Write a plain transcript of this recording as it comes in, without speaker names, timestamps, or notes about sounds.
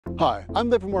Hi, I'm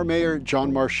Livermore Mayor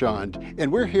John Marchand,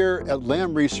 and we're here at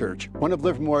Lam Research, one of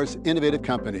Livermore's innovative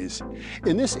companies.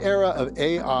 In this era of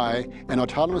AI and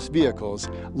autonomous vehicles,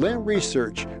 Lam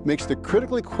Research makes the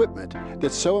critical equipment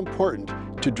that's so important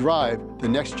to drive the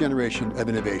next generation of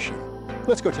innovation.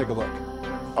 Let's go take a look.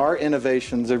 Our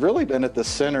innovations have really been at the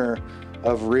center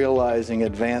of realizing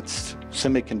advanced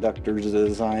semiconductor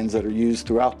designs that are used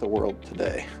throughout the world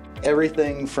today.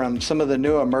 Everything from some of the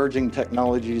new emerging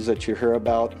technologies that you hear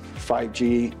about,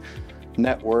 5G,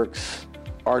 networks,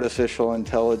 artificial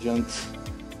intelligence,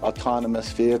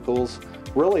 autonomous vehicles,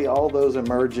 really all those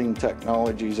emerging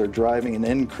technologies are driving an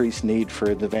increased need for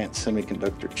advanced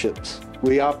semiconductor chips.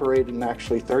 We operate in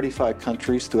actually 35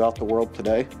 countries throughout the world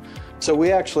today. So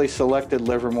we actually selected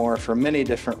Livermore for many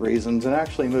different reasons and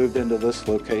actually moved into this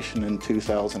location in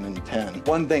 2010.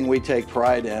 One thing we take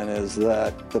pride in is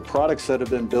that the products that have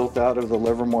been built out of the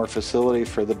Livermore facility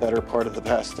for the better part of the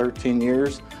past 13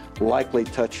 years likely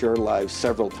touch your lives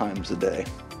several times a day.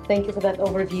 Thank you for that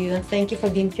overview, and thank you for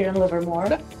being here in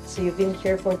Livermore. So you've been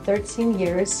here for 13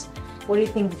 years. What do you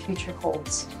think the future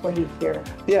holds for you here?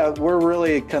 Yeah, we're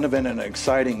really kind of in an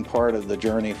exciting part of the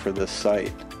journey for this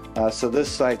site. So this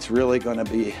site's really going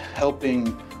to be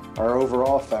helping our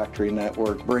overall factory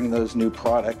network bring those new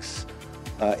products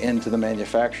into the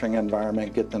manufacturing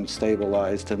environment, get them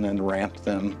stabilized, and then ramp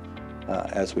them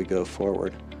as we go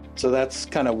forward. So that's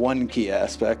kind of one key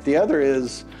aspect. The other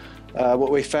is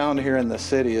what we found here in the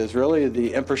city is really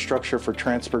the infrastructure for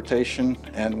transportation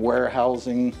and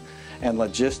warehousing and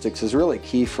logistics is really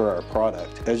key for our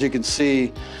product. As you can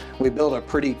see, we built a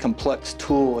pretty complex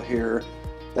tool here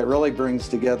that really brings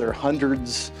together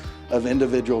hundreds of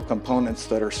individual components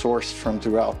that are sourced from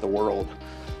throughout the world.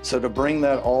 So to bring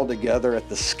that all together at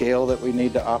the scale that we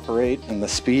need to operate and the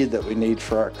speed that we need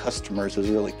for our customers is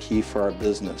really key for our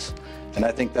business. And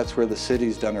I think that's where the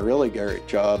city's done a really great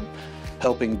job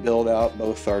helping build out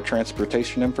both our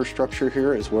transportation infrastructure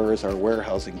here as well as our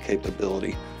warehousing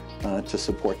capability to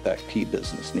support that key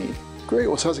business need. Great,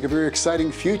 well, sounds like a very exciting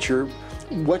future.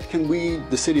 What can we,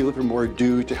 the City of Livermore,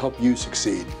 do to help you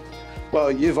succeed?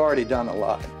 Well, you've already done a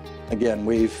lot. Again,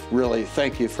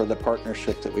 thank you for the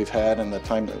partnership that we've had and the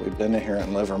time that we've been here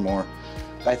in Livermore.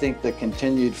 I think the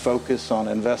continued focus on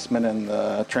investment in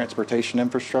the transportation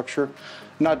infrastructure,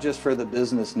 not just for the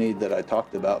business need that I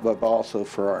talked about, but also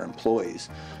for our employees.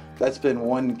 That's been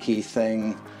one key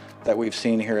thing that we've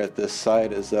seen here at this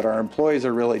site is that our employees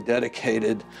are really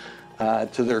dedicated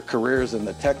to their careers in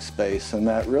the tech space, and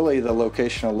that really the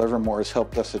location of Livermore has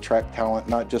helped us attract talent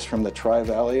not just from the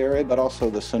Tri-Valley area but also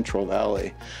the Central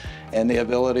Valley. And the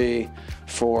ability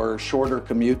for shorter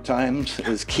commute times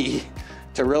is key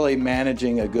to really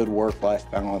managing a good work-life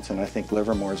balance, and I think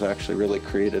Livermore has actually really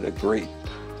created a great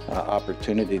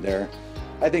opportunity there.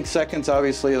 I think second's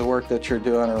obviously the work that you're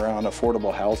doing around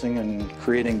affordable housing and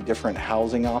creating different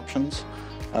housing options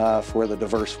for the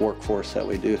diverse workforce that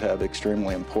we do have,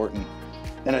 extremely important.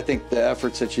 And I think the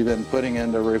efforts that you've been putting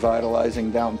into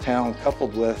revitalizing downtown,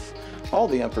 coupled with all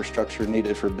the infrastructure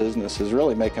needed for business, is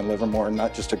really making Livermore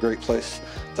not just a great place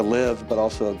to live, but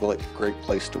also a great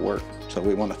place to work. So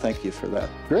we want to thank you for that.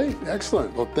 Great,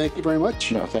 excellent. Well, thank you very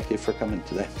much. No, thank you for coming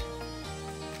today.